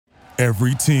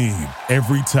Every team,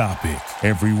 every topic,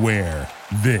 everywhere.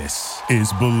 This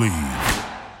is Believe.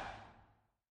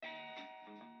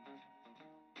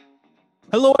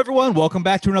 Hello, everyone. Welcome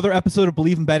back to another episode of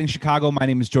Believe in Betting Chicago. My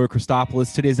name is Joey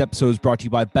Christopoulos. Today's episode is brought to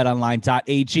you by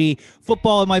BetOnline.ag.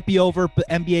 Football, it might be over, but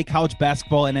NBA, college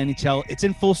basketball, and NHL, it's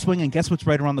in full swing. And guess what's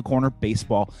right around the corner?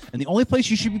 Baseball. And the only place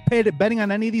you should be paid at betting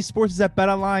on any of these sports is at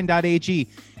BetOnline.ag.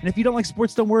 And if you don't like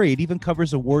sports, don't worry. It even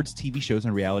covers awards, TV shows,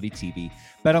 and reality TV.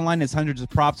 BetOnline has hundreds of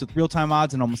props with real-time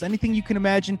odds and almost anything you can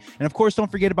imagine. And of course,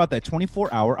 don't forget about that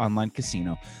 24-hour online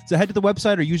casino. So head to the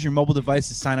website or use your mobile device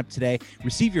to sign up today.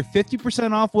 Receive your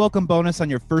 50% off welcome bonus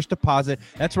on your first deposit.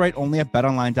 That's right, only at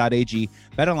BetOnline.ag.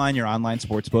 BetOnline, your online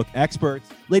sportsbook experts.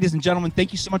 Ladies and gentlemen,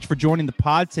 thank you so much for joining the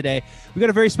pod today. We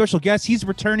got a very special guest. He's a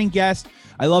returning guest.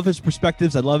 I love his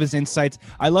perspectives. I love his insights.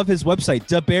 I love his website,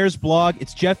 The Bears Blog.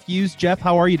 It's Jeff Hughes. Jeff,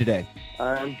 how are you today?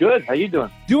 I'm good. How you doing?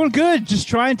 Doing good. Just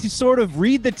trying to sort of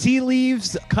read the tea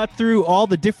leaves, cut through all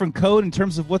the different code in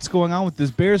terms of what's going on with this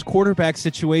Bears quarterback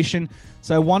situation.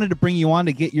 So I wanted to bring you on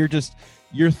to get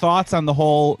your thoughts on the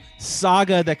whole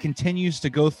saga that continues to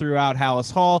go throughout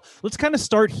Halas Hall. Let's kind of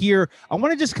start here. I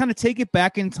want to just kind of take it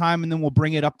back in time, and then we'll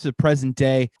bring it up to the present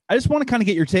day. I just want to kind of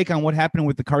get your take on what happened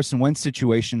with the Carson Wentz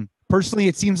situation. Personally,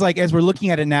 it seems like as we're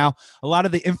looking at it now, a lot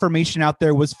of the information out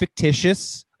there was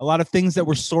fictitious. A lot of things that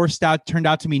were sourced out turned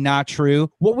out to be not true.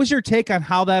 What was your take on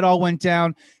how that all went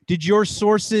down? Did your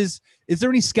sources, is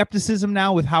there any skepticism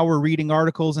now with how we're reading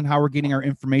articles and how we're getting our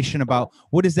information about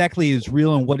what exactly is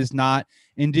real and what is not?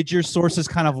 And did your sources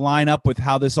kind of line up with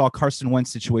how this all Carson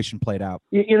Wentz situation played out?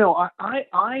 You know,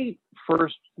 I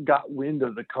first got wind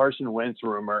of the Carson Wentz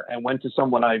rumor and went to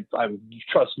someone I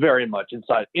trust very much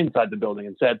inside the building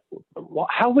and said, well,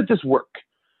 how would this work?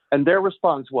 And their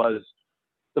response was,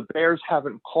 the Bears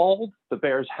haven't called. The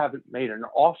Bears haven't made an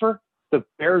offer. The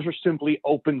Bears are simply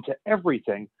open to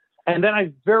everything. And then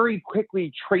I very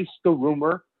quickly traced the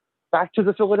rumor back to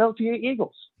the Philadelphia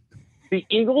Eagles. The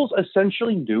Eagles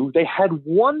essentially knew they had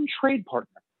one trade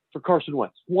partner for Carson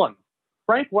Wentz. One.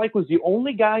 Frank Reich was the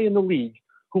only guy in the league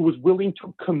who was willing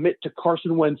to commit to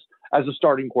Carson Wentz as a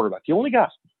starting quarterback. The only guy.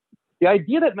 The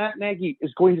idea that Matt Nagy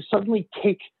is going to suddenly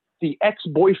take the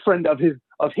ex-boyfriend of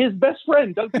his best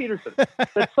friend, Doug Peterson,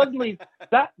 that suddenly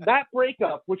that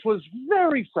breakup, which was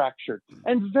very fractured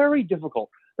and very difficult,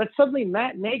 that suddenly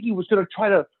Matt Nagy was going to try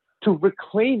to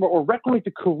reclaim or recreate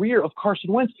the career of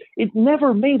Carson Wentz, it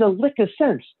never made a lick of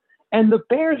sense. And the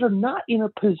Bears are not in a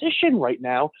position right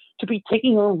now to be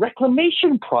taking on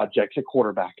reclamation projects at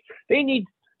quarterback. They need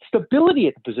stability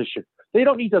at the position. They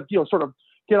don't need to, sort of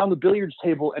get on the billiards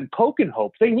table and poke and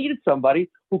hope. They needed somebody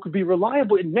who could be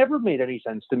reliable. It never made any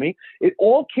sense to me. It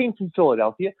all came from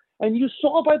Philadelphia, and you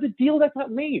saw by the deal that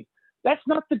got made. That's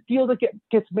not the deal that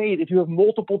gets made if you have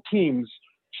multiple teams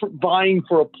vying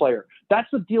for a player. That's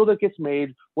the deal that gets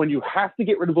made when you have to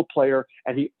get rid of a player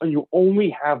and you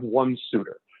only have one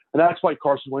suitor. And that's why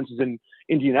Carson Wentz is in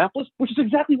Indianapolis, which is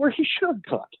exactly where he should have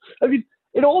gone. I mean,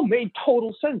 it all made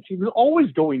total sense. He was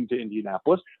always going to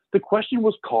Indianapolis. The question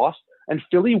was cost, and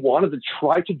Philly wanted to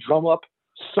try to drum up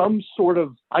some sort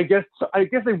of, I guess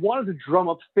they wanted to drum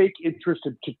up fake interest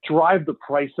to drive the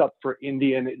price up for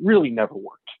Indy, and it really never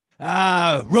worked.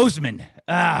 Roseman.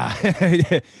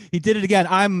 He did it again.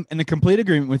 I'm in a complete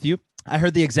agreement with you. I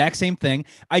heard the exact same thing.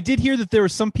 I did hear that there were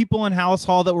some people in Halas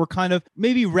Hall that were kind of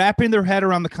maybe wrapping their head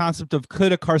around the concept of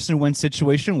could a Carson Wentz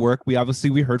situation work. We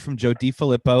heard from Joe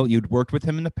DiFilippo. You'd worked with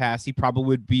him in the past. He probably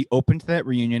would be open to that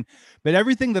reunion. But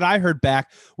everything that I heard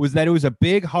back was that it was a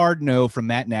big, hard no from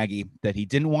Matt Nagy, that he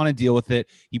didn't want to deal with it.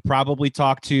 He probably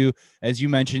talked to, as you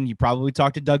mentioned,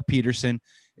 Doug Peterson.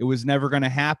 It was never going to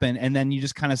happen. And then you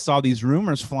just kind of saw these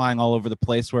rumors flying all over the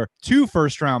place where 2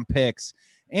 first-round picks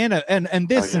and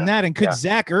this and that, and could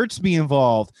Zach Ertz be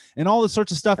involved, and all this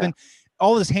sorts of stuff, and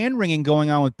all this hand-wringing going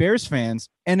on with Bears fans,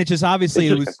 and it just obviously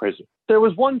it was crazy. There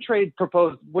was one trade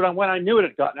proposed when I knew it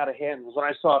had gotten out of hand was when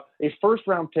I saw a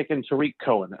first-round pick in Tariq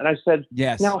Cohen, and I said,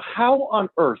 yes. Now, how on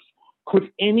earth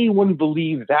could anyone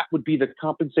believe that would be the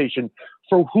compensation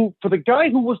for the guy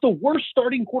who was the worst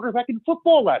starting quarterback in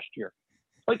football last year?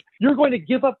 Like, you're going to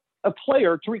give up a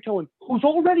player, Tariq Cohen, who's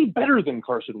already better than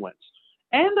Carson Wentz,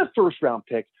 and a first-round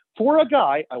pick for a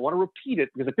guy, I want to repeat it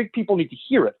because I think people need to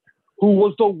hear it, who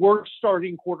was the worst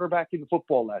starting quarterback in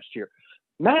football last year.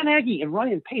 Matt Nagy and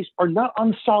Ryan Pace are not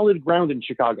on solid ground in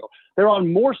Chicago. They're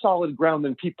on more solid ground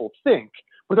than people think,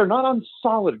 but they're not on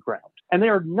solid ground. And they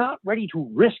are not ready to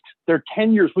risk their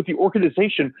tenures with the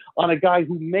organization on a guy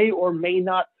who may or may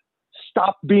not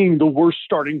stop being the worst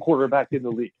starting quarterback in the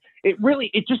league.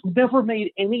 It just never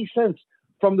made any sense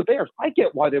from the Bears. I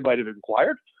get why they might have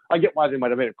inquired. I get why they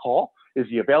might have made a call. Is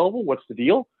he available? What's the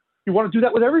deal? You want to do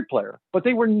that with every player, but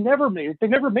they never made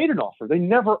an offer. They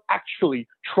never actually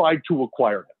tried to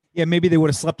acquire him. Yeah, maybe they would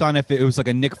have slept on if it was like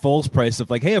a Nick Foles price of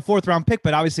like, hey, a 4th-round pick,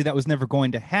 but obviously that was never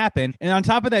going to happen. And on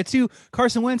top of that, too,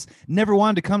 Carson Wentz never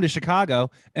wanted to come to Chicago.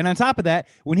 And on top of that,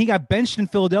 when he got benched in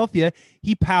Philadelphia,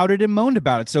 he pouted and moaned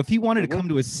about it. So if he wanted to come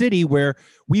to a city where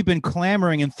we've been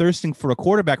clamoring and thirsting for a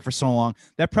quarterback for so long,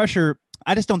 that pressure,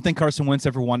 I just don't think Carson Wentz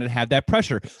ever wanted to have that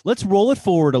pressure. Let's roll it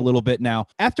forward a little bit now.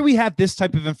 After we have this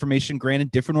type of information, granted,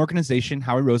 different organization,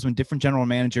 Howie Roseman, different general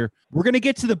manager, we're going to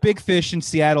get to the big fish in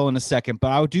Seattle in a second,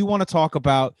 but I do want to talk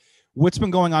about what's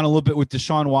been going on a little bit with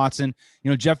Deshaun Watson.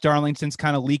 You know, Jeff Darlington's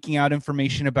kind of leaking out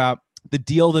information about the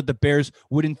deal that the Bears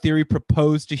would in theory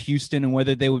propose to Houston and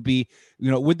whether they would be,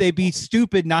 would they be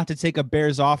stupid not to take a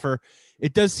Bears offer?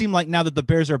 It does seem like now that the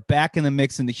Bears are back in the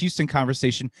mix in the Houston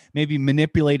conversation, maybe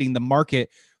manipulating the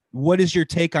market. What is your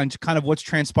take on kind of what's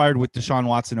transpired with Deshaun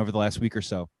Watson over the last week or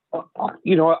so?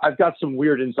 I've got some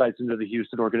weird insights into the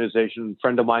Houston organization. A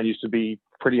friend of mine used to be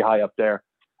pretty high up there.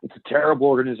 It's a terrible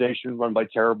organization run by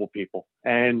terrible people.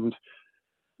 And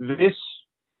this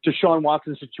Deshaun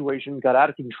Watson situation got out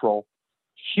of control.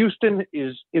 Houston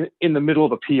is in the middle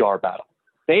of a PR battle.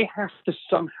 They have to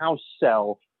somehow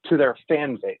sell to their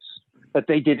fan base that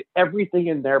they did everything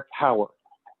in their power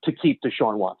to keep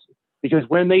Deshaun Watson. Because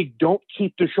when they don't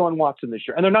keep Deshaun Watson this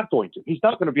year, and they're not going to, he's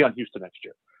not going to be on Houston next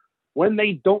year. When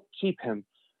they don't keep him,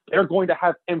 they're going to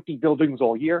have empty buildings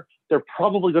all year. They're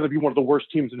probably going to be one of the worst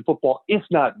teams in football, if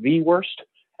not the worst.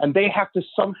 And they have to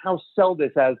somehow sell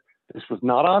this as this was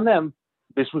not on them,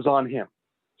 this was on him.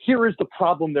 Here is the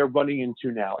problem they're running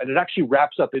into now, and it actually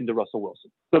wraps up into Russell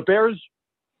Wilson. The Bears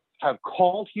have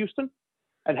called Houston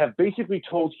and have basically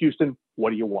told Houston,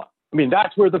 what do you want? I mean,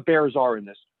 that's where the Bears are in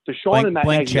this. Deshaun and Matt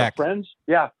Nagy are friends.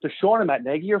 Yeah, Deshaun and Matt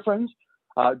Nagy are friends.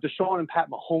 Deshaun and Pat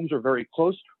Mahomes are very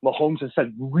close. Mahomes has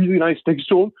said really nice things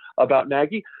to him about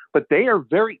Nagy, but they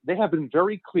have been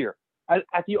very clear at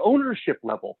the ownership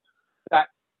level that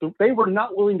they were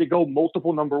not willing to go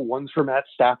multiple number ones for Matt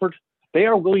Stafford. They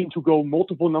are willing to go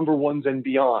multiple number ones and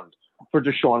beyond for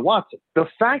Deshaun Watson. The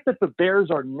fact that the Bears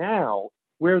are now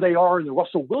where they are in the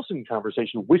Russell Wilson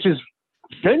conversation, which is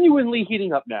genuinely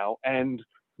heating up now, and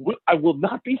I will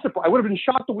not be surprised. I would have been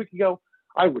shocked a week ago.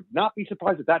 I would not be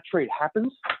surprised if that trade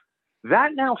happens.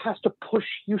 That now has to push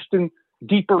Houston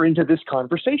deeper into this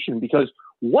conversation, because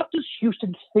what does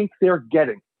Houston think they're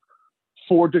getting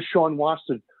for Deshaun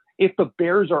Watson if the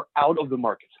Bears are out of the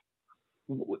market?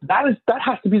 That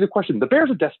has to be the question. The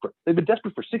Bears are desperate. They've been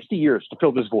desperate for 60 years to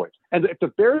fill this void. And if the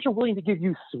Bears are willing to give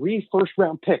you 3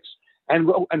 first-round picks and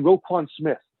Roquan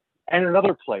Smith and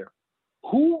another player,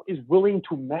 who is willing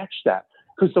to match that?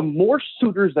 Because the more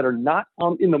suitors that are not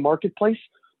in the marketplace,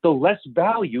 the less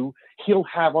value he'll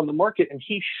have on the market, and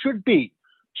he should be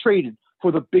traded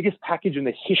for the biggest package in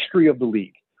the history of the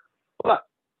league. But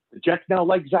the Jets now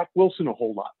like Zach Wilson a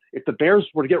whole lot. If the Bears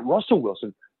were to get Russell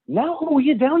Wilson, now who are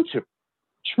you down to?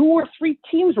 2 or 3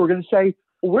 teams are going to say,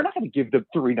 well, we're not going to give them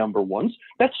 3 number ones.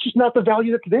 That's just not the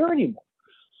value that's there anymore.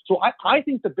 So I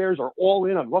think the Bears are all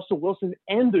in on Russell Wilson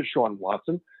and Deshaun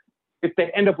Watson. If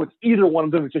they end up with either one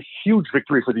of them, it's a huge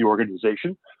victory for the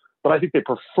organization. But I think they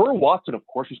prefer Watson, of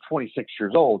course. He's 26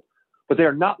 years old. But they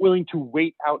are not willing to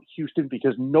wait out Houston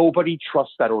because nobody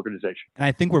trusts that organization. And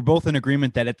I think we're both in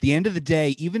agreement that at the end of the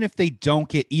day, even if they don't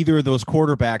get either of those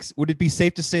quarterbacks, would it be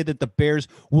safe to say that the Bears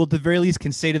will at the very least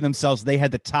can say to themselves they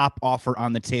had the top offer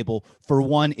on the table for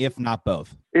one, if not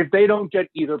both? If they don't get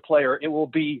either player, it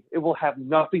will have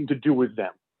nothing to do with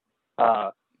them.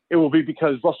 It will be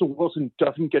because Russell Wilson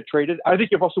doesn't get traded. I think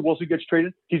if Russell Wilson gets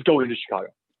traded, he's going to Chicago.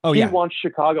 He wants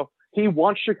Chicago. He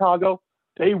wants Chicago.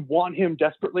 They want him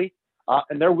desperately.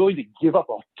 And they're willing to give up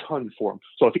a ton for him.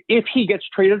 So if he gets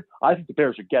traded, I think the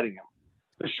Bears are getting him.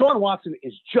 Deshaun Watson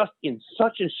is just in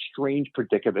such a strange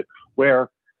predicament where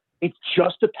it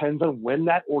just depends on when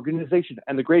that organization,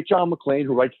 and the great John McClain,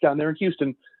 who writes down there in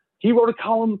Houston, he wrote a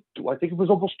column, I think it was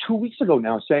almost 2 weeks ago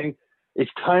now, saying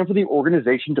it's time for the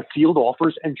organization to field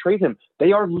offers and trade him.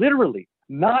 They are literally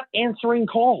not answering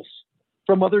calls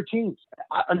from other teams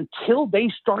until they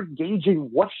start gauging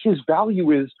what his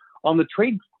value is on the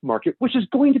trade market, which is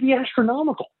going to be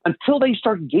astronomical. Until they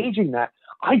start gauging that,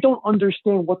 I don't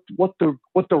understand what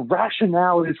the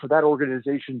rationale is for that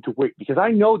organization to wait. Because I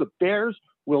know the Bears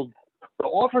the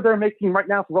offer they're making right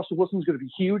now for Russell Wilson is going to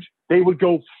be huge. They would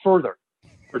go further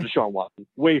for Deshaun Watson,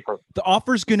 way further. The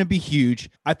offer is going to be huge.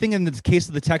 I think in the case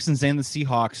of the Texans and the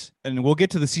Seahawks, and we'll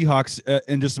get to the Seahawks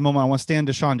in just a moment. I want to stay on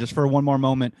Deshaun just for one more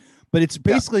moment. But it's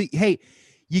basically, hey,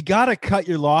 you got to cut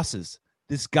your losses.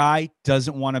 This guy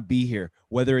doesn't want to be here,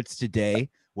 whether it's today,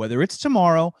 Whether it's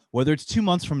tomorrow, whether it's 2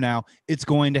 months from now, it's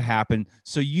going to happen.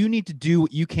 So you need to do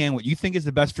what you can, what you think is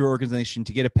the best for your organization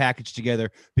to get a package together,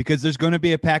 because there's going to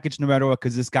be a package no matter what,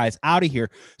 because this guy's out of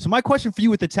here. So my question for you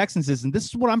with the Texans is, and this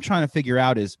is what I'm trying to figure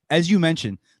out is, as you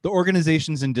mentioned, the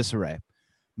organization's in disarray.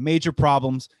 Major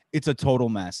problems. It's a total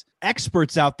mess.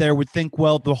 Experts out there would think,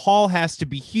 well, the haul has to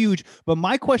be huge. But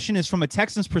my question is, from a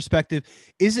Texans perspective,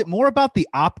 is it more about the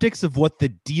optics of what the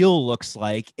deal looks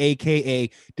like, AKA,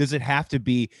 does it have to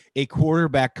be a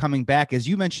quarterback coming back, as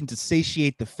you mentioned, to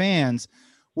satiate the fans,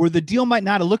 where the deal might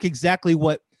not look exactly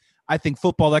what I think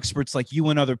football experts like you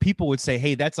and other people would say,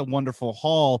 hey, that's a wonderful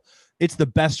haul. It's the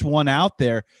best one out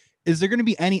there. Is there going to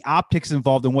be any optics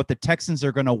involved in what the Texans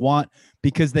are going to want,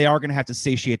 because they are going to have to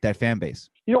satiate that fan base?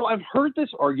 You know, I've heard this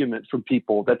argument from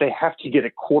people that they have to get a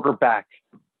quarterback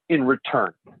in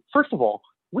return. First of all,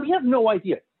 we have no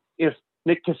idea if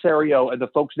Nick Caserio and the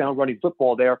folks now running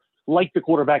football there like the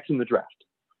quarterbacks in the draft.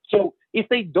 So if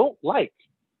they don't like,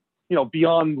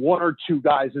 beyond one or two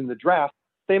guys in the draft,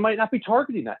 they might not be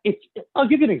targeting that. I'll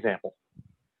give you an example.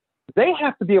 They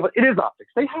have to be able, it is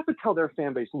optics. They have to tell their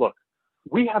fan base, look,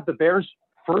 we have the Bears'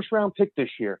 first-round pick this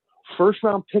year,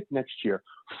 first-round pick next year,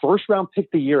 first-round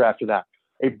pick the year after that,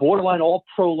 a borderline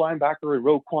all-pro linebacker in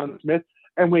Roquan Smith,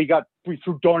 and we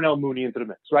threw Darnell Mooney into the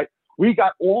mix, right? We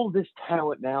got all this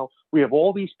talent now. We have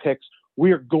all these picks.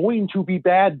 We are going to be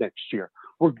bad next year.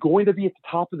 We're going to be at the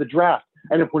top of the draft.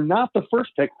 And if we're not the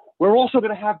first pick, we're also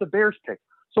going to have the Bears pick.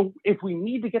 So if we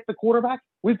need to get the quarterback,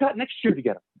 we've got next year to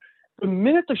get him. The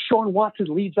minute Deshaun Watson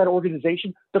leaves that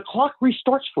organization, the clock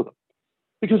restarts for them,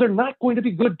 because they're not going to be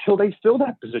good till they fill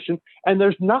that position. And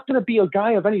there's not going to be a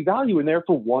guy of any value in there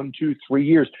for 1, 2, 3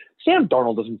 years. Sam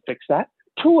Darnold doesn't fix that.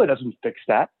 Tua doesn't fix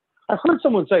that. I've heard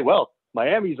someone say, well,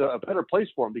 Miami's a better place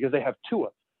for him because they have Tua.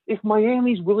 If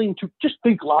Miami's willing to, just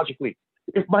think logically,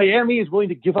 if Miami is willing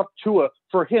to give up Tua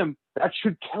for him, that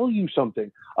should tell you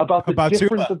something about the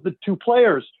difference of the two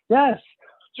players. Yes.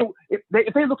 So if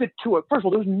they look at Tua, first of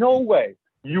all, there's no way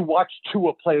you watched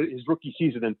Tua play his rookie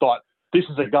season and thought, this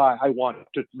is a guy I want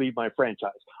to lead my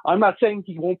franchise. I'm not saying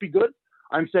he won't be good.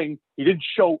 I'm saying he didn't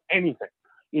show anything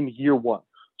in year one.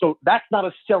 So that's not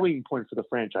a selling point for the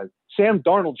franchise. Sam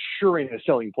Darnold sure ain't a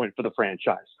selling point for the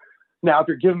franchise. Now, if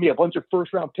you're giving me a bunch of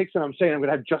first-round picks and I'm saying I'm going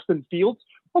to have Justin Fields,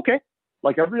 okay,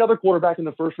 like every other quarterback in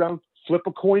the first round, flip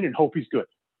a coin and hope he's good.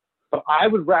 But I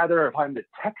would rather, if I'm the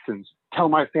Texans, tell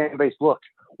my fan base, look,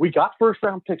 we got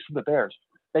first-round picks from the Bears.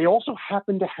 They also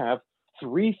happen to have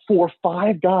 3, 4,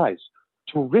 5 guys,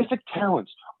 terrific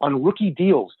talents on rookie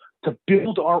deals to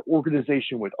build our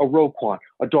organization with, a Roquan,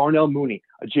 a Darnell Mooney,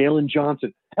 a Jalen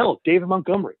Johnson, hell, David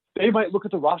Montgomery. They might look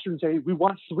at the roster and say, we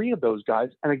want 3 of those guys.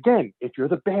 And again, if you're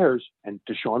the Bears and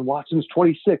Deshaun Watson's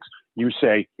 26, you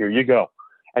say, here you go.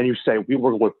 And you say, we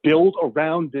were going to build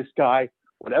around this guy,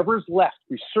 whatever's left.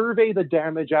 We survey the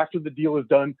damage after the deal is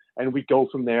done, and we go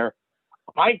from there.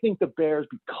 I think the Bears,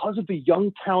 because of the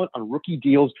young talent on rookie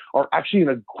deals, are actually in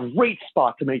a great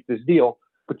spot to make this deal.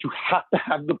 But you have to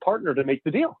have the partner to make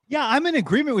the deal. Yeah, I'm in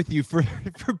agreement with you. For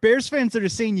Bears fans that are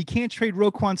saying you can't trade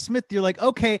Roquan Smith, you're like,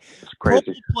 okay,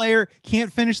 player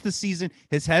can't finish the season,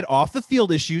 has had off the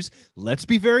field issues. Let's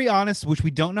be very honest, which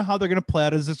we don't know how they're going to play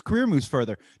out as his career moves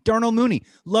further. Darnell Mooney,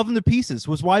 loving the pieces,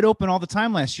 was wide open all the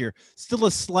time last year. Still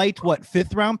a slight,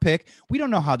 5th round pick. We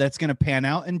don't know how that's going to pan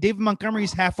out. And David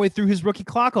Montgomery's halfway through his rookie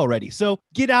clock already. So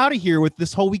get out of here with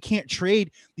this whole we can't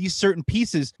trade these certain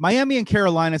pieces. Miami and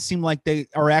Carolina seem like they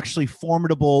are actually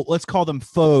formidable, let's call them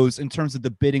foes, in terms of the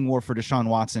bidding war for Deshaun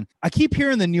Watson. I keep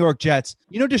hearing the New York Jets.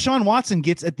 Deshaun Watson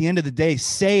gets, at the end of the day,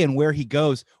 say and where he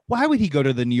goes. Why would he go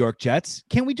to the New York Jets?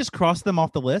 Can't we just cross them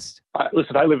off the list?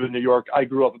 Listen, I live in New York. I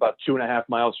grew up about 2.5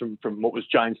 miles from what was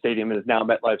Giant Stadium and is now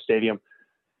MetLife Stadium.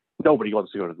 Nobody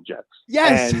wants to go to the Jets.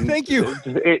 Yes, thank you.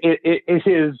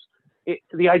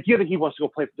 The idea that he wants to go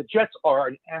play for the Jets are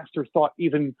an afterthought,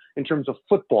 even in terms of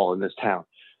football in this town.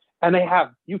 And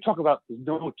you talk about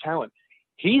no talent.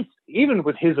 He's, even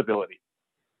with his ability,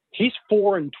 he's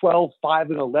 4-12,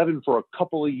 5-11 for a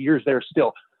couple of years there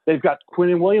still. They've got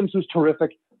Quinnen Williams, who's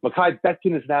terrific. Mekhi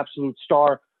Becton is an absolute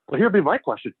star. But here'd be my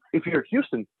question. If you're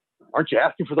Houston, aren't you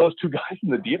asking for those 2 guys in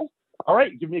the deal? All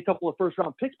right, give me a couple of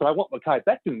first-round picks, but I want Mekhi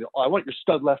Becton. I want your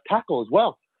stud left tackle as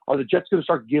well. Are the Jets going to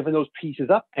start giving those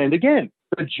pieces up? And again,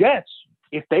 the Jets,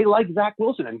 if they like Zach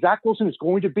Wilson, and Zach Wilson is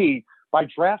going to be, by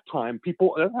draft time,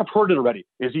 people, I've heard it already,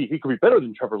 he could be better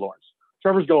than Trevor Lawrence.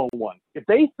 Trevor's going 1. If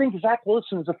they think Zach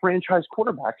Wilson is a franchise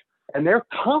quarterback and they're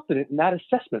confident in that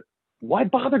assessment, why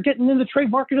bother getting in the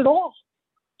trade market at all?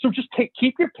 So just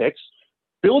keep your picks,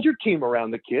 build your team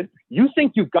around the kid. You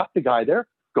think you've got the guy there,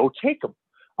 go take him.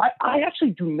 I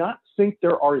actually do not think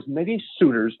there are as many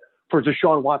suitors for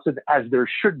Deshaun Watson as there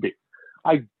should be.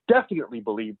 I definitely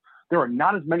believe there are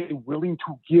not as many willing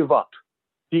to give up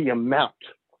the amount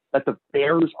that the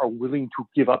Bears are willing to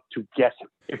give up to get him.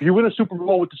 If you win a Super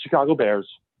Bowl with the Chicago Bears,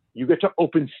 you get to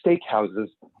open steakhouses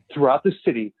throughout the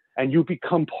city, and you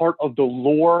become part of the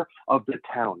lore of the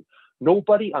town.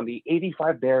 Nobody on the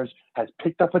 85 Bears has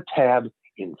picked up a tab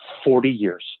in 40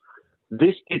 years.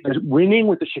 This is winning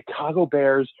with the Chicago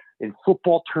Bears in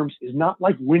football terms is not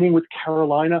like winning with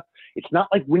Carolina. It's not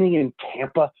like winning in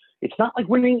Tampa. It's not like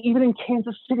winning even in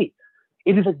Kansas City.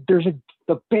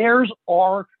 The Bears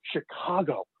are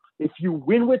Chicago. If you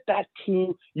win with that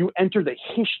team, you enter the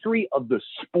history of the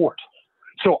sport.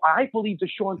 So I believe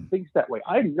Deshaun thinks that way.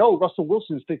 I know Russell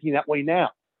Wilson's thinking that way now.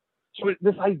 So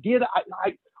this idea that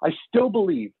I still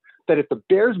believe that if the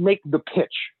Bears make the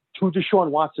pitch to Deshaun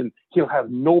Watson, he'll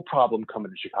have no problem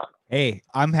coming to Chicago. Hey,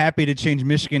 I'm happy to change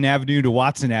Michigan Avenue to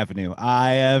Watson Avenue.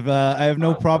 I have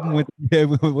no problem with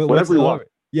whatever you want.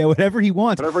 Yeah, whatever he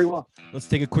wants. Whatever he wants. Let's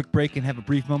take a quick break and have a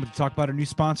brief moment to talk about our new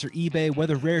sponsor, eBay.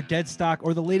 Whether rare, dead stock,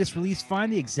 or the latest release,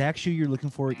 find the exact shoe you're looking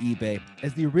for at eBay.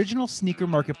 As the original sneaker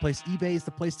marketplace, eBay is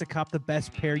the place to cop the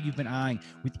best pair you've been eyeing.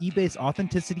 With eBay's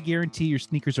authenticity guarantee, your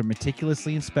sneakers are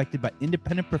meticulously inspected by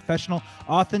independent professional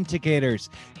authenticators.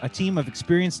 A team of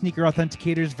experienced sneaker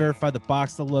authenticators verify the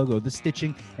box, the logo, the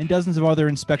stitching, and dozens of other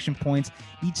inspection points.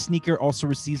 Each sneaker also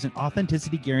receives an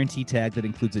authenticity guarantee tag that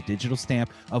includes a digital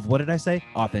stamp of, what did I say?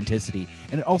 Authenticity.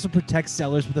 And it also protects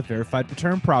sellers with a verified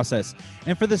return process.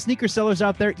 And for the sneaker sellers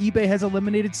out there, eBay has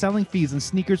eliminated selling fees on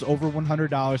sneakers over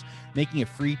 $100, making it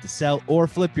free to sell or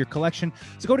flip your collection.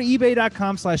 So go to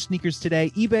ebay.com/sneakers today.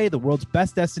 eBay, the world's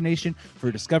best destination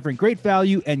for discovering great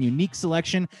value and unique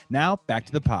selection. Now back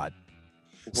to the pod.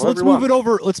 So let's move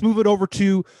it over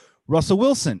to Russell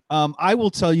Wilson. I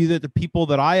will tell you that the people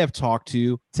that I have talked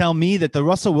to tell me that the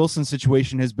Russell Wilson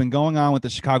situation has been going on with the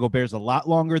Chicago Bears a lot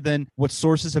longer than what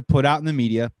sources have put out in the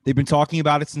media. They've been talking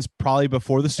about it since probably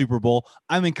before the Super Bowl.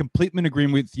 I'm in complete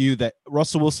agreement with you that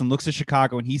Russell Wilson looks at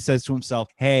Chicago and he says to himself,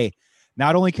 hey,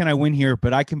 not only can I win here,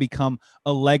 but I can become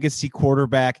a legacy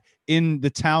quarterback in the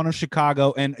town of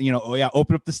Chicago and,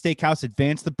 open up the steakhouse,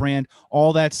 advance the brand,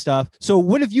 all that stuff. So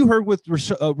what have you heard with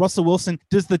Russell Wilson?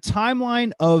 Does the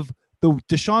timeline of the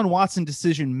Deshaun Watson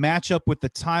decision match up with the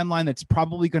timeline that's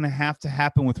probably going to have to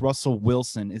happen with Russell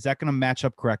Wilson? Is that going to match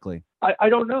up correctly? I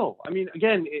don't know. I mean,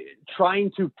 again,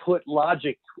 trying to put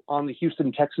logic on the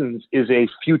Houston Texans is a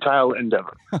futile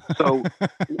endeavor. So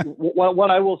what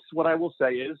I will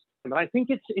say is, and I think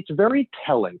it's very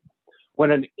telling when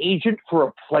an agent for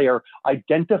a player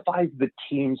identifies the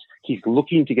teams he's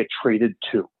looking to get traded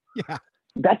to. Yeah.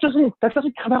 That doesn't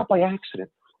come out by accident.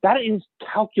 That is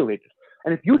calculated.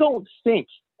 And if you don't think,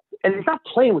 and it's not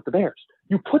playing with the Bears,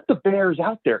 you put the Bears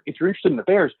out there if you're interested in the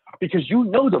Bears, because you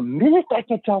know the minute that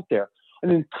gets out there, an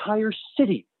entire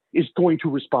city is going to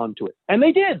respond to it. And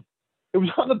they did. It was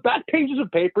on the back pages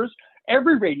of papers.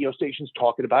 Every radio station's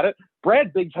talking about it.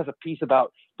 Brad Biggs has a piece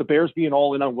about the Bears being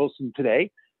all in on Wilson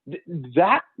today.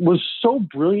 That was so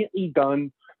brilliantly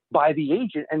done by the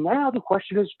agent. And now the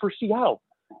question is for Seattle.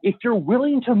 If you're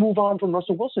willing to move on from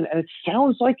Russell Wilson, and it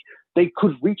sounds like they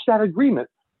could reach that agreement,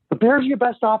 the Bears are your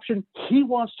best option. He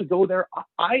wants to go there.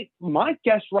 My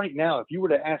guess right now, if you were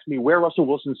to ask me where Russell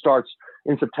Wilson starts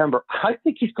in September, I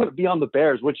think he's going to be on the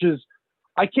Bears, which is,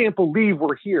 I can't believe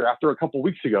we're here after a couple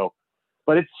weeks ago,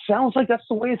 but it sounds like that's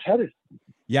the way it's headed.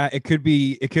 Yeah, it could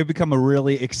become a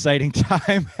really exciting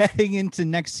time heading into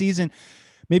next season.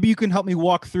 Maybe you can help me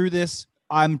walk through this.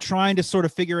 I'm trying to sort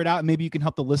of figure it out. Maybe you can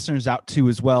help the listeners out too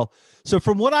as well. So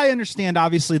from what I understand,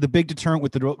 obviously the big deterrent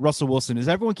with the Russell Wilson is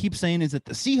everyone keeps saying is that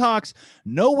the Seahawks,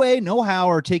 no way, no how,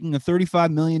 are taking a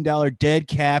 $35 million dead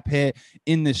cap hit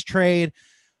in this trade.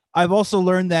 I've also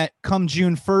learned that come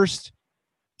June 1st,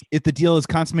 if the deal is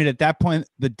consummated at that point,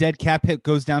 the dead cap hit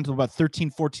goes down to about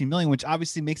 13-14 million, which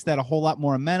obviously makes that a whole lot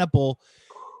more amenable.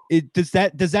 Does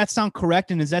that sound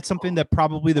correct? And is that something that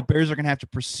probably the Bears are going to have to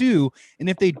pursue? And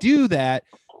if they do that,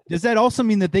 does that also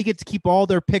mean that they get to keep all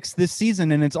their picks this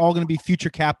season and it's all going to be future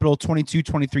capital 22,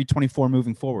 23, 24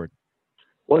 moving forward?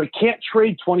 Well, they can't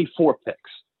trade 24 picks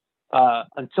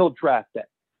until draft day.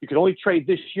 You can only trade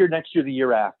this year, next year, the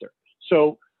year after.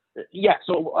 So, yeah.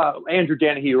 So Andrew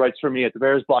Danahy, who writes for me at the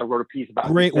Bears blog, wrote a piece about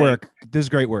great work. This is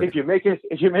great work. If you make it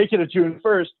to June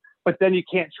 1st, but then you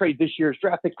can't trade this year's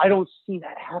draft pick. I don't see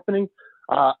that happening.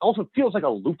 Also feels like a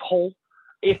loophole.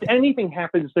 If anything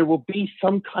happens, there will be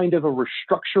some kind of a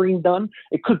restructuring done.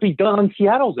 It could be done on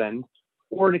Seattle's end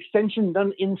or an extension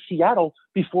done in Seattle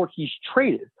before he's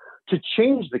traded to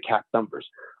change the cap numbers.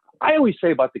 I always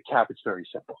say about the cap, it's very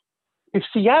simple. If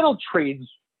Seattle trades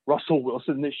Russell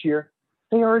Wilson this year,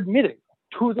 they are admitting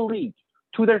to the league,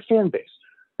 to their fan base,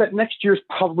 that next year is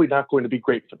probably not going to be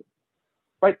great for them,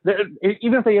 right?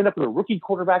 Even if they end up with a rookie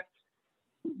quarterback,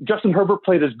 Justin Herbert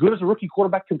played as good as a rookie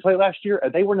quarterback can play last year,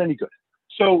 and they weren't any good.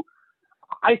 So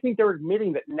I think they're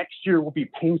admitting that next year will be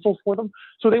painful for them.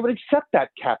 So they would accept that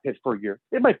cap hit for a year.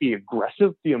 It might be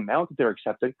aggressive, the amount that they're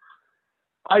accepting.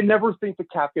 I never think the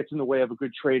cap gets in the way of a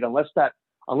good trade unless like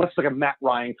a Matt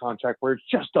Ryan contract where it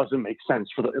just doesn't make sense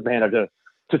for the Atlanta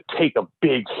to take a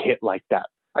big hit like that.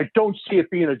 I don't see it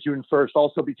being a June 1st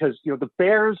also because, the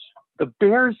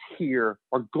Bears here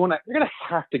they're going to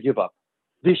have to give up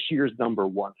this year's number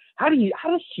one. How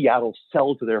does Seattle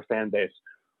sell to their fan base?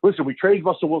 Listen, we traded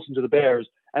Russell Wilson to the Bears,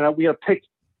 and we got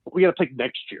to pick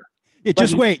next year. Yeah,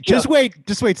 just wait,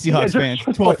 Seahawks fans.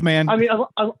 12th man. I mean,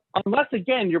 unless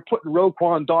again you're putting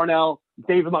Roquan, Darnell,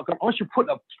 David Montgomery, unless you're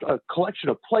putting a collection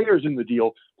of players in the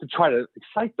deal to try to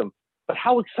excite them. But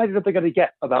how excited are they going to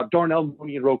get about Darnell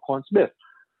Mooney and Roquan Smith?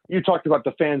 You talked about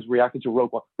the fans reacting to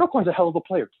Roquan. Roquan's a hell of a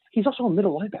player. He's also a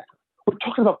middle linebacker. We're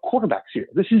talking about quarterbacks here.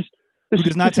 Who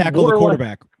does not tackle the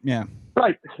quarterback. Yeah.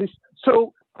 Right.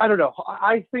 So I don't know.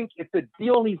 I think if the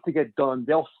deal needs to get done,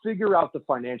 they'll figure out the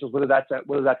financials, whether that's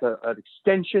an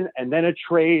extension and then a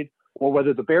trade, or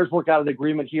whether the Bears work out an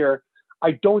agreement here.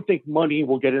 I don't think money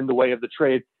will get in the way of the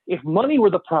trade. If money were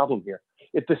the problem here,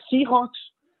 if the Seahawks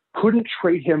couldn't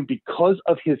trade him because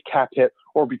of his cap hit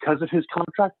or because of his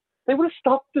contract, they would have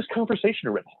stopped this conversation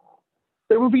already.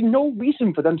 There would be no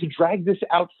reason for them to drag this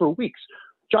out for weeks.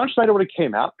 John Schneider would have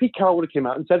came out, Pete Carroll would have came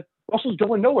out and said, Russell's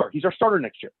going nowhere. He's our starter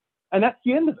next year. And that's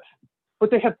the end of it.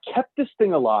 But they have kept this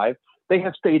thing alive. They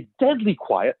have stayed deadly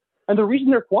quiet. And the reason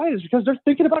they're quiet is because they're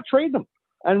thinking about trading them.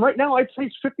 And right now, I'd say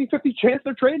it's 50-50 chance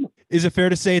they're trading them. Is it fair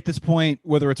to say at this point,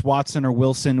 whether it's Watson or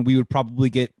Wilson, we would probably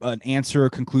get an answer or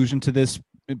conclusion to this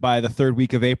by the third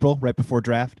week of April, right before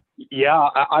draft? Yeah,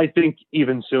 I think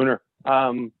even sooner.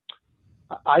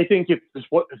 I think if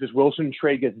this Wilson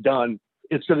trade gets done,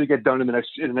 it's going to get done in the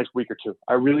next week or two.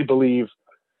 I really believe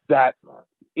that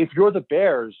if you're the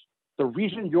Bears, the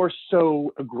reason you're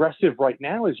so aggressive right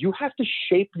now is you have to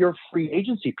shape your free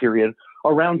agency period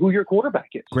around who your quarterback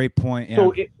is. Great point. Yeah.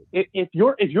 So if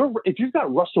you've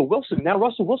got Russell Wilson, now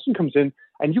Russell Wilson comes in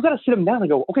and you got to sit him down and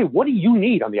go, okay, what do you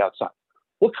need on the outside?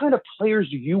 What kind of players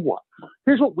do you want?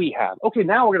 Here's what we have. Okay,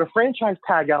 now we're going to franchise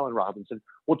tag Allen Robinson.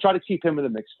 We'll try to keep him in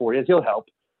the mix for you. He'll help.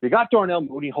 You got Darnell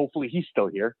Mooney. Hopefully he's still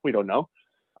here. We don't know.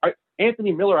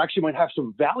 Anthony Miller actually might have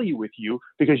some value with you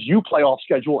because you play off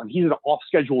schedule and he's an off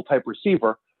schedule type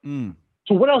receiver.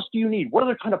 So what else do you need? What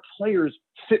other kind of players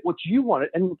fit what you want?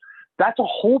 And that's a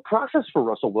whole process for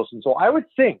Russell Wilson. So I would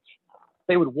think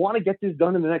they would want to get this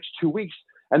done in the next 2 weeks.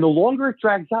 And the longer it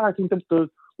drags out, I think the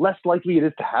less likely it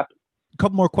is to happen. A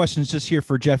couple more questions just here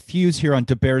for Jeff Hughes here on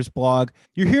DeBears blog.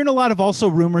 You're hearing a lot of also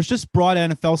rumors, just broad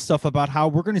NFL stuff about how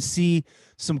we're going to see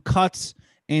some cuts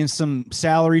and some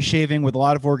salary shaving with a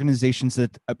lot of organizations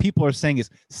that people are saying is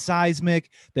seismic,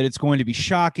 that it's going to be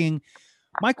shocking.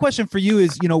 My question for you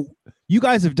is, you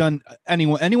guys have done,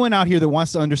 anyone out here that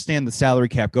wants to understand the salary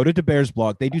cap, go to DeBears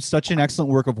blog. They do such an excellent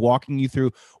work of walking you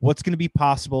through what's going to be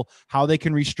possible, how they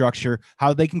can restructure,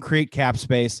 how they can create cap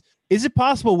space. Is it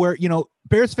possible where,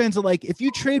 Bears fans are like, if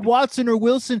you trade Watson or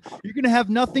Wilson, you're going to have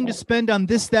nothing to spend on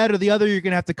this, that, or the other. You're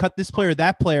going to have to cut this player,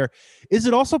 that player. Is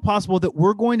it also possible that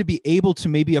we're going to be able to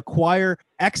maybe acquire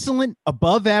excellent,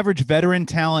 above average veteran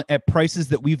talent at prices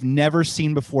that we've never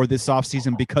seen before this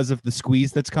offseason because of the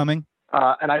squeeze that's coming?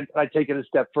 And I take it a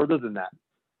step further than that.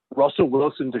 Russell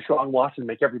Wilson, Deshaun Watson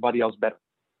make everybody else better.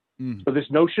 So this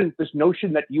notion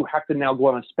that you have to now go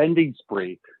on a spending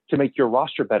spree to make your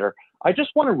roster better, I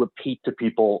just want to repeat to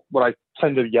people what I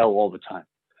tend to yell all the time.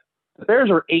 The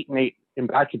Bears are 8-8 in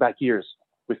back-to-back years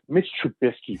with Mitch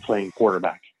Trubisky playing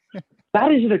quarterback.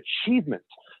 That is an achievement.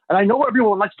 And I know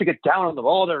everyone likes to get down on them.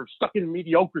 Oh, they're stuck in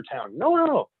mediocre town.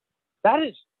 No. That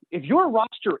is, if your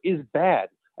roster is bad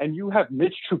and you have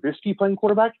Mitch Trubisky playing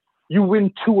quarterback, you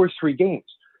win 2 or 3 games.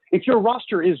 If your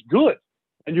roster is good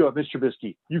and you have Mitch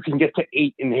Trubisky, you can get to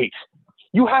 8-8.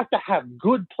 You have to have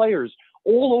good players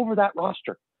all over that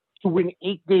roster to win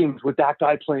 8 games with that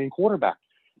guy playing quarterback.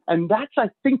 And that's, I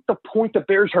think, the point the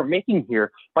Bears are making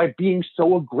here by being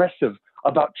so aggressive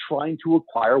about trying to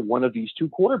acquire one of these 2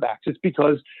 quarterbacks. It's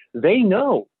because they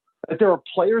know that there are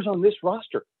players on this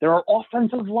roster. There are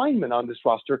offensive linemen on this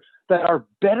roster that are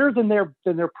better than they're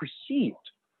perceived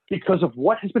because of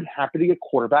what has been happening at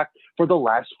quarterback for the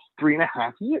last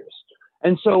 3.5 years.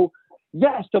 And so,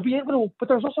 yes, they'll be able to, but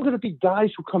there's also going to be guys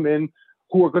who come in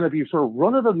who are going to be sort of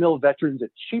run-of-the-mill veterans at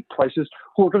cheap prices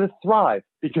who are going to thrive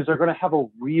because they're going to have a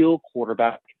real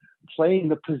quarterback playing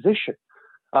the position.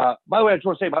 By the way, I just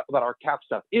want to say about our cap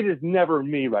stuff. It is never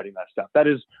me writing that stuff. That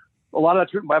is a lot of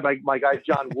that's written by my guy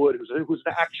John Wood, who's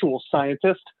an actual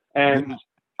scientist, and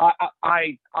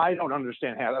I don't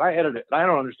understand half. And I edit it. And I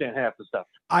don't understand half the stuff.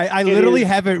 I literally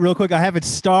have it real quick. I have it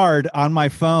starred on my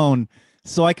phone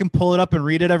so I can pull it up and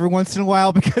read it every once in a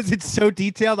while because it's so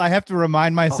detailed. I have to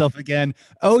remind myself again.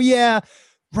 Oh yeah,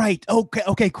 right.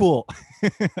 Okay, cool.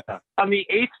 On the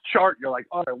 8th chart, you're like,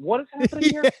 all right, what is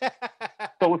happening here?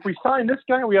 So if we sign this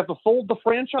guy, we have to fold the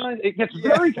franchise. It gets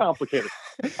very complicated.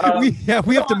 We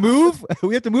have to move.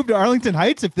 We have to move to Arlington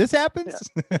Heights if this happens.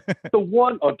 Yeah.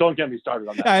 Don't get me started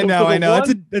on that. I know.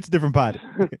 That's a different pod.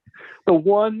 The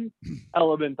one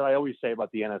element that I always say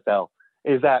about the NFL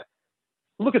is that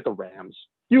look at the Rams.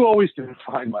 You always can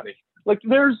find money. Like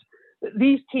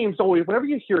these teams always, whenever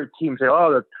you hear a team say,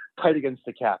 oh, they're tight against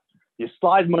the cap, you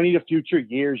slide money to future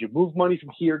years, you move money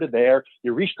from here to there,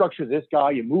 you restructure this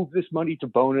guy, you move this money to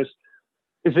bonus.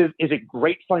 Is it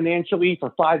great financially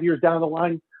for 5 years down the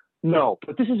line? No,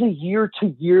 but this is a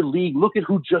year-to-year league. Look at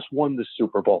who just won the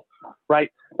Super Bowl,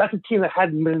 right? That's a team that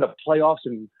hadn't been in the playoffs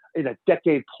in a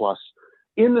decade plus.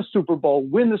 In the Super Bowl,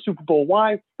 win the Super Bowl.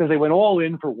 Why? Because they went all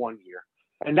in for 1 year.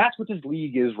 And that's what this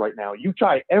league is right now. You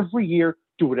try every year,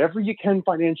 do whatever you can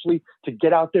financially to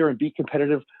get out there and be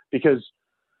competitive, because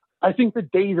I think the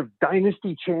days of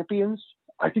dynasty champions,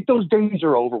 I think those days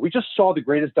are over. We just saw the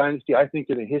greatest dynasty, I think,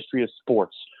 in the history of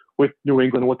sports with New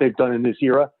England and what they've done in this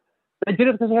era. They did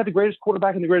it because they had the greatest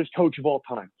quarterback and the greatest coach of all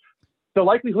time. The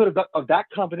likelihood of that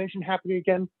combination happening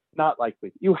again, not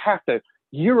likely. You have to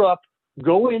year up,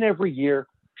 go in every year,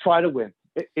 try to win.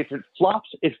 If it flops,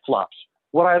 it flops.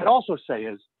 What I'd also say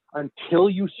is until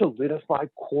you solidify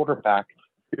quarterback,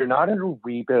 you're not in a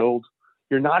rebuild,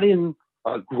 you're not in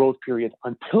a growth period.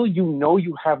 Until you know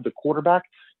you have the quarterback,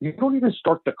 you don't even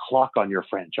start the clock on your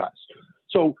franchise.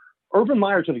 So Urban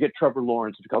Meyer's going to get Trevor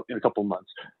Lawrence in a couple of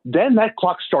months. Then that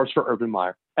clock starts for Urban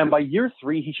Meyer. And by year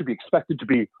 3, he should be expected to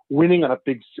be winning on a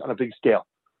big scale.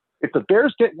 If the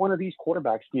Bears get one of these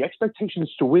quarterbacks, the expectations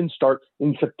to win start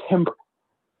in September.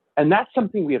 And that's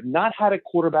something we have not had a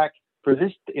quarterback with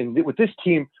this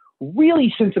team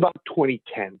really since about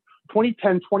 2010.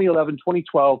 2010, 2011,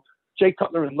 2012, Jay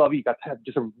Cutler and Lovey got to have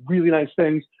just some really nice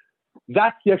things.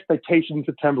 That's the expectation in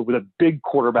September with a big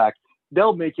quarterback.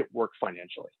 They'll make it work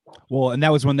financially. Well, and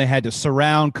that was when they had to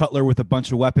surround Cutler with a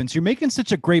bunch of weapons. You're making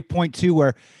such a great point, too,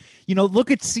 where, look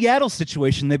at Seattle's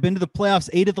situation. They've been to the playoffs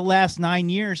 8 of the last 9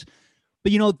 years.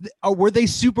 But, were they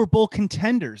Super Bowl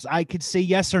contenders? I could say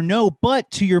yes or no. But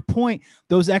to your point,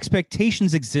 those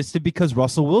expectations existed because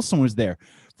Russell Wilson was there.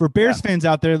 For Bears fans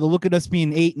out there, they'll look at us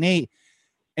being 8-8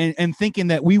 and thinking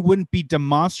that we wouldn't be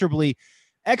demonstrably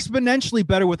exponentially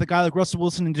better with a guy like Russell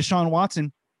Wilson and Deshaun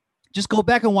Watson. Just go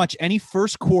back and watch any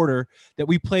first quarter that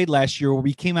we played last year where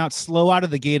we came out slow out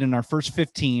of the gate in our first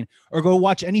 15, or go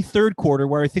watch any third quarter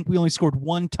where I think we only scored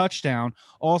 1 touchdown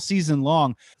all season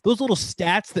long. Those little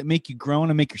stats that make you groan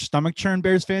and make your stomach churn,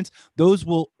 Bears fans, those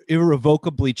will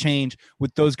irrevocably change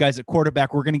with those guys at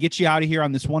quarterback. We're going to get you out of here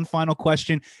on this one final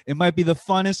question. It might be the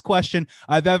funnest question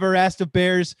I've ever asked a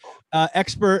Bears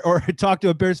expert or talked to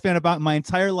a Bears fan about in my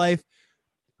entire life.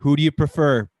 Who do you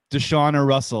prefer, Deshaun or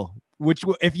Russell? Which,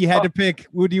 if you had to pick,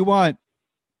 who do you want?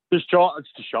 It's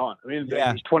Deshaun. I mean,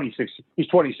 He's 26. He's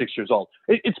 26 years old.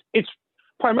 It's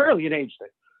primarily an age thing,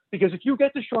 because if you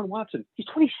get Deshaun Watson, he's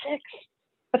 26.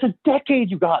 That's a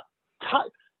decade you got.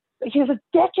 He has a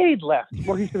decade left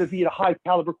where he's going to be at a high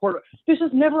caliber quarterback. This has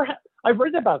never. I've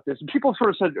read about this, and people sort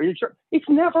of said, "Are you sure?" It's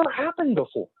never happened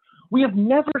before. We have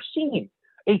never seen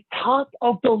a top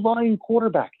of the line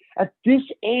quarterback at this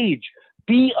age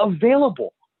be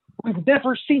available. We've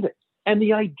never seen it. And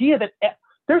the idea that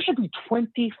there should be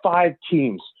 25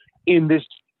 teams in this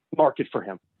market for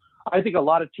him. I think a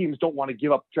lot of teams don't want to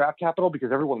give up draft capital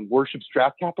because everyone worships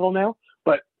draft capital now.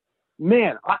 But,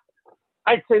 man,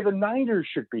 I'd say the Niners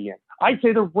should be in. I'd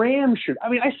say the Rams should. I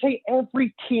mean, I say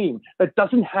every team that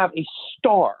doesn't have a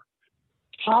star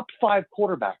top 5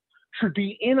 quarterback should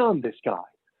be in on this guy.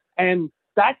 And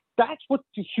that's what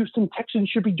the Houston Texans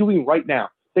should be doing right now.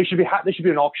 They should be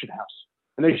an auction house.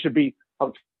 And they should be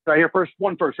I hear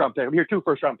one first round pick. Let me hear 2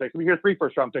 first round picks. Let me hear 3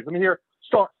 first round picks. Let me hear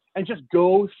start, and just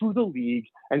go through the league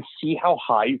and see how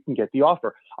high you can get the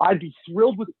offer. I'd be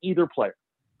thrilled with either player,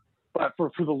 but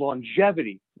for the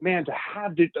longevity, man, to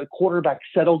have the quarterback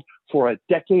settled for a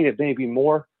decade and maybe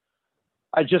more,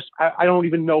 I don't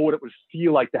even know what it would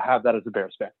feel like to have that as a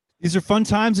Bears fan. These are fun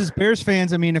times as Bears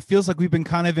fans. I mean, it feels like we've been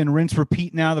kind of in rinse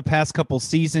repeat now the past couple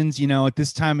seasons. At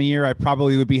this time of year, I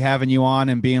probably would be having you on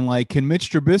and being like, can Mitch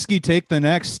Trubisky take the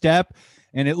next step?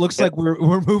 And it looks like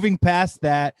we're moving past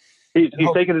that. He's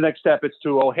taking the next step. It's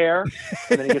to O'Hare,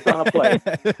 and then he gets on a plane.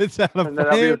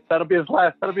 That'll be his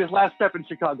last step in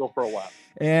Chicago for a while.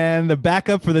 And the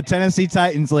backup for the Tennessee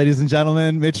Titans, ladies and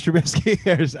gentlemen, Mitch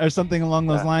Trubisky, or something along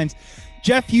those lines.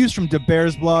 Jeff Hughes from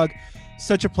DeBears Blog.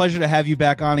 Such a pleasure to have you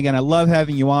back on again. I love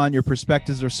having you on. Your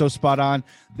perspectives are so spot on.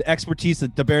 The expertise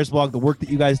at DeBears Blog, the work that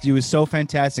you guys do is so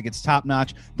fantastic. It's top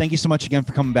notch. Thank you so much again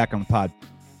for coming back on the pod.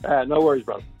 No worries,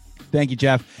 brother. Thank you,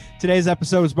 Jeff. Today's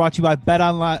episode was brought to you by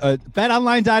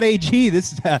BetOnline.ag.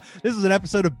 This is an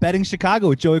episode of Betting Chicago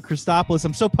with Joey Christopoulos.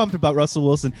 I'm so pumped about Russell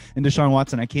Wilson and Deshaun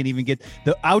Watson. I can't even get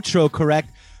the outro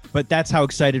correct, but that's how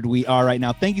excited we are right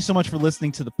now. Thank you so much for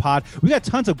listening to the pod. We got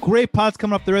tons of great pods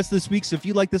coming up the rest of this week, so if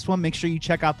you like this one, make sure you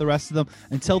check out the rest of them.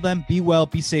 Until then, be well,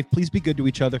 be safe. Please be good to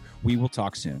each other. We will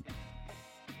talk soon.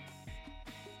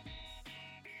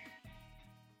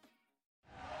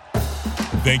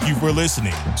 Thank you for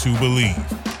listening to Believe.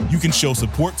 You can show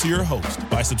support to your host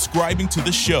by subscribing to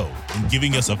the show and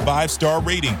giving us a 5-star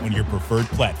rating on your preferred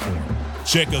platform.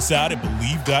 Check us out at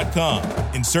Believe.com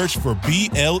and search for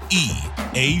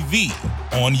BLEAV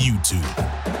on YouTube.